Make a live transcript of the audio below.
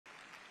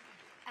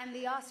And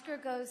the Oscar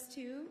goes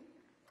to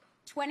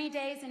 20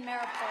 Days in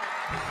Mariupol.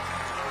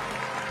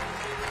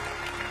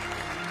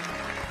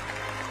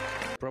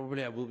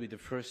 Probably I will be the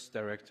first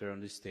director on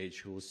this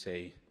stage who will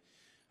say,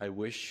 I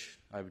wish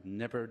I would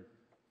never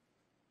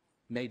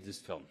made this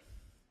film.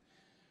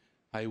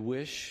 I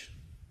wish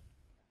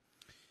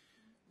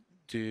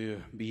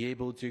to be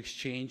able to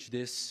exchange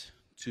this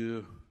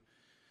to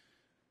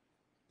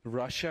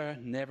Russia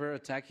never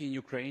attacking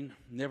Ukraine,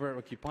 never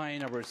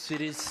occupying our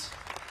cities.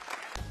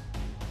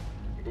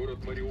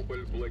 Город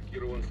Мариуполь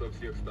блокирован со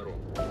всех сторон.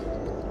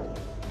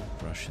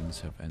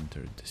 Russians have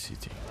entered the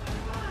city.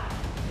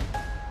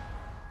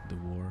 The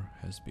war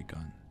has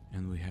begun,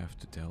 and we have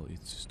to tell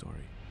its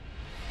story.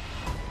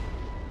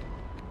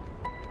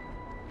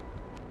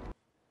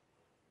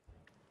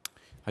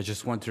 I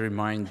just want to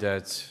remind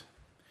that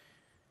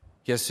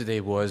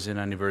yesterday was an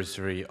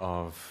anniversary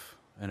of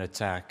an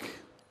attack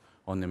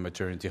on the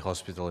maternity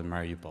hospital in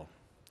Mariupol.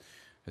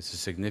 It's a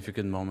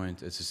significant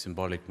moment, it's a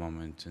symbolic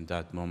moment, and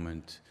that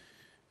moment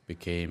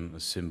became a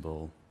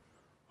symbol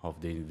of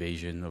the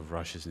invasion of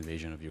Russia's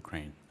invasion of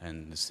Ukraine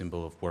and the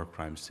symbol of war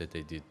crimes that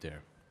they did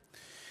there.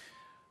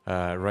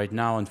 Right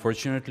now,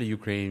 unfortunately,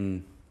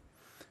 Ukraine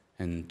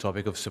and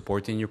topic of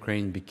supporting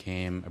Ukraine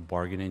became a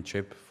bargaining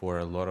chip for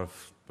a lot of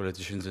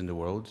politicians in the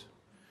world.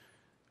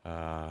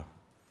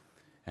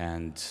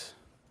 And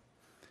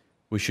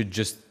we should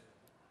just,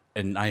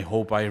 and I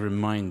hope I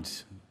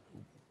remind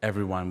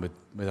everyone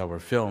with our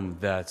film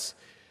that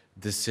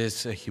this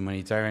is a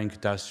humanitarian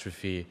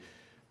catastrophe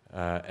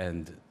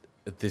and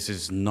this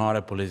is not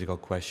a political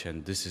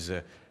question. This is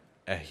a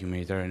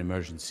humanitarian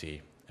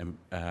emergency,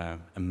 a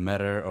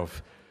matter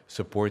of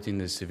supporting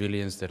the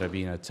civilians that are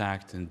being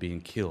attacked and being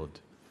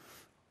killed.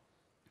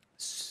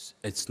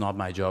 It's not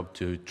my job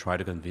to try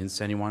to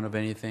convince anyone of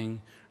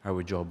anything.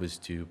 Our job is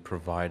to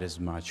provide as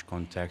much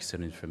context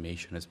and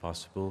information as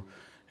possible,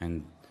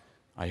 and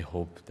I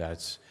hope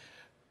that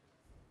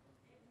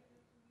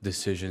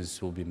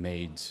decisions will be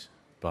made,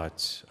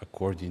 but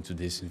according to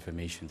this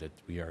information that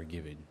we are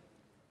given.